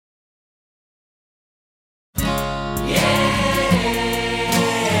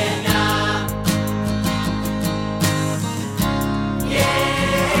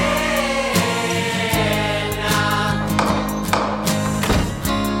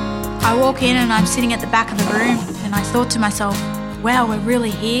I walk in and I'm sitting at the back of the room and I thought to myself, wow, we're really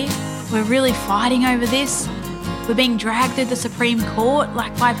here. We're really fighting over this. We're being dragged through the Supreme Court,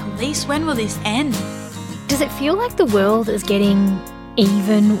 like by police. When will this end? Does it feel like the world is getting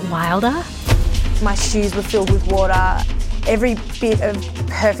even wilder? My shoes were filled with water. Every bit of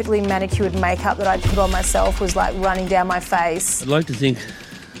perfectly manicured makeup that I'd put on myself was like running down my face. I'd like to think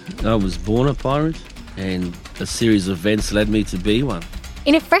I was born a pirate and a series of events led me to be one.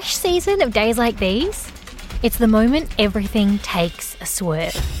 In a fresh season of Days Like These, it's the moment everything takes a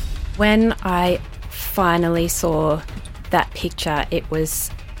swerve. When I finally saw that picture, it was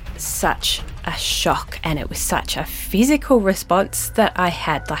such a shock and it was such a physical response that I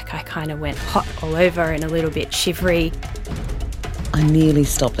had. Like, I kind of went hot all over and a little bit shivery. I nearly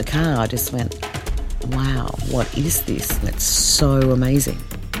stopped the car. I just went, wow, what is this? That's so amazing.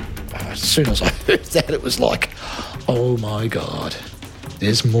 As soon as I heard that, it was like, oh my God,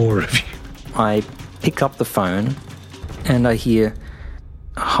 there's more of you. I pick up the phone and I hear,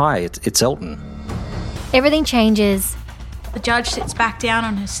 hi, it's Elton. Everything changes. The judge sits back down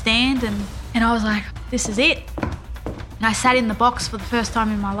on his stand and I was like, this is it. And I sat in the box for the first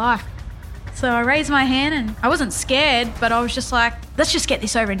time in my life. So I raised my hand and I wasn't scared, but I was just like, let's just get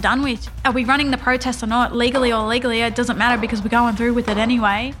this over and done with. Are we running the protest or not? Legally or illegally, it doesn't matter because we're going through with it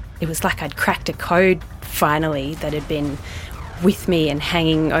anyway. It was like I'd cracked a code finally that had been with me and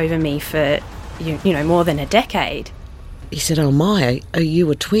hanging over me for, you know, more than a decade. He said, oh my, are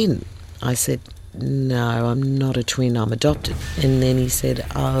you a twin? I said, no, I'm not a twin, I'm adopted. And then he said,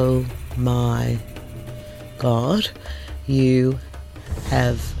 oh my God, you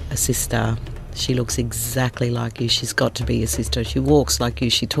have a sister. She looks exactly like you. She's got to be your sister. She walks like you.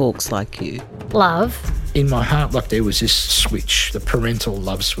 She talks like you. Love. In my heart, like there was this switch, the parental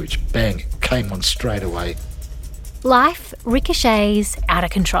love switch. Bang, it came on straight away. Life ricochets out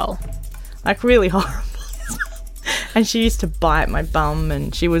of control. Like really horrible. And she used to bite my bum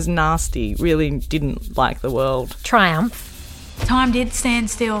and she was nasty, really didn't like the world. Triumph. Time did stand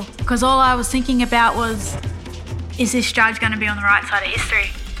still because all I was thinking about was, is this judge going to be on the right side of history?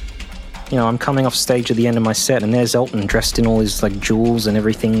 You know, I'm coming off stage at the end of my set and there's Elton dressed in all his like jewels and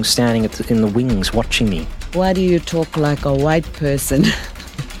everything, standing in the wings watching me. Why do you talk like a white person?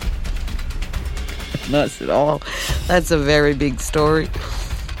 And I said, oh, that's a very big story.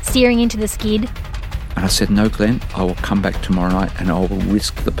 Steering into the skid. And I said, no, Glenn, I will come back tomorrow night and I will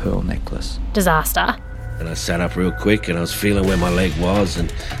risk the pearl necklace. Disaster. And I sat up real quick and I was feeling where my leg was and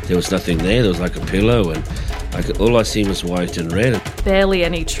there was nothing there. There was like a pillow and all I seen was white and red. Barely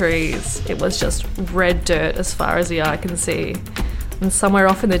any trees. It was just red dirt as far as the eye can see. And somewhere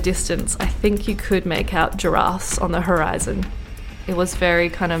off in the distance, I think you could make out giraffes on the horizon. It was very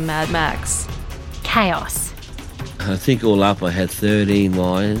kind of Mad Max. Chaos. I think all up I had 13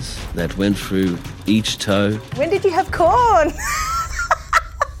 wires that went through each toe. When did you have corn?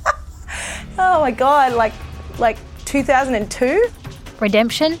 Oh my God, like 2002?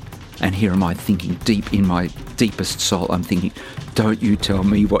 Redemption. And here am I thinking deep in my deepest soul, I'm thinking, don't you tell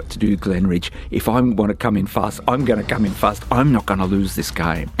me what to do, Glenridge. If I want to come in fast, I'm going to come in fast. I'm not going to lose this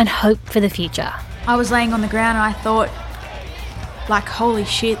game. And hope for the future. I was laying on the ground and I thought, like, holy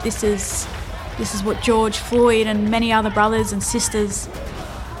shit, this is what George Floyd and many other brothers and sisters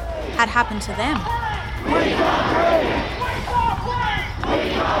had happened to them.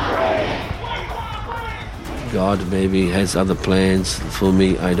 God maybe has other plans for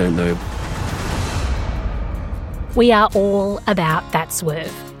me, I don't know. We are all about that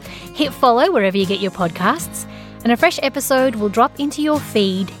swerve. Hit follow wherever you get your podcasts, and a fresh episode will drop into your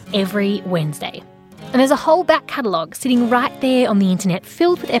feed every Wednesday. And there's a whole back catalogue sitting right there on the internet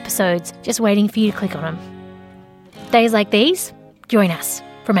filled with episodes just waiting for you to click on them. Days Like These, join us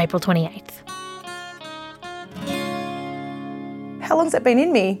from April 28th. How long's that been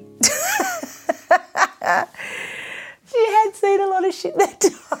in me? She had seen a lot of shit that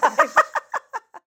time.